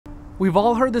We've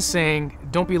all heard the saying,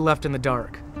 don't be left in the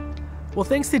dark. Well,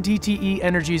 thanks to DTE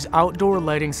Energy's outdoor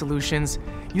lighting solutions,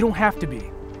 you don't have to be.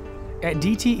 At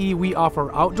DTE, we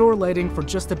offer outdoor lighting for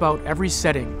just about every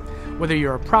setting, whether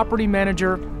you're a property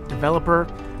manager, developer,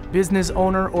 business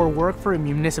owner, or work for a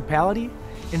municipality.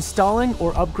 Installing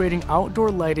or upgrading outdoor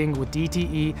lighting with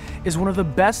DTE is one of the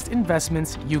best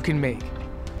investments you can make.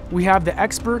 We have the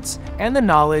experts and the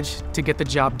knowledge to get the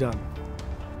job done.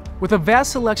 With a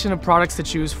vast selection of products to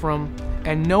choose from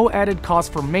and no added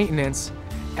cost for maintenance,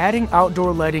 adding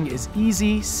outdoor lighting is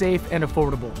easy, safe, and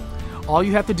affordable. All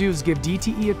you have to do is give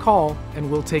DTE a call and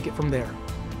we'll take it from there.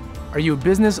 Are you a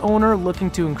business owner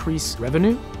looking to increase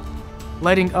revenue?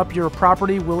 Lighting up your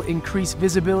property will increase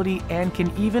visibility and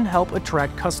can even help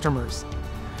attract customers.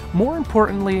 More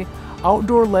importantly,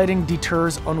 outdoor lighting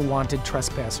deters unwanted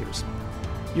trespassers.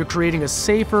 You're creating a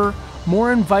safer,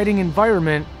 more inviting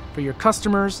environment for your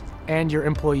customers and your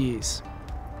employees.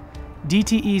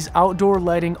 DTE's outdoor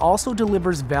lighting also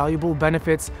delivers valuable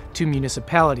benefits to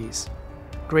municipalities.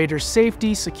 Greater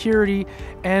safety, security,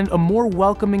 and a more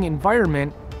welcoming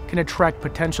environment can attract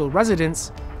potential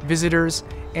residents, visitors,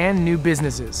 and new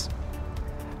businesses.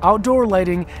 Outdoor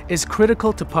lighting is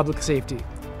critical to public safety.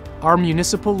 Our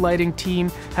municipal lighting team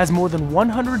has more than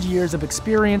 100 years of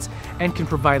experience and can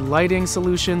provide lighting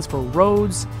solutions for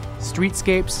roads,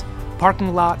 streetscapes,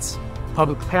 parking lots,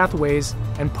 public pathways,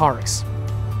 and parks.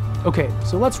 Okay,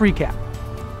 so let's recap.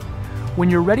 When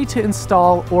you're ready to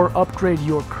install or upgrade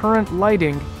your current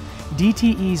lighting,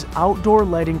 DTE's outdoor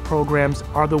lighting programs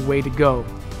are the way to go.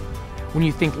 When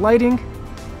you think lighting,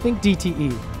 think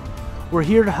DTE. We're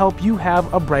here to help you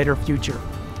have a brighter future.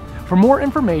 For more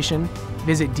information,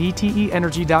 visit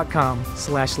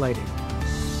dteenergy.com/lighting.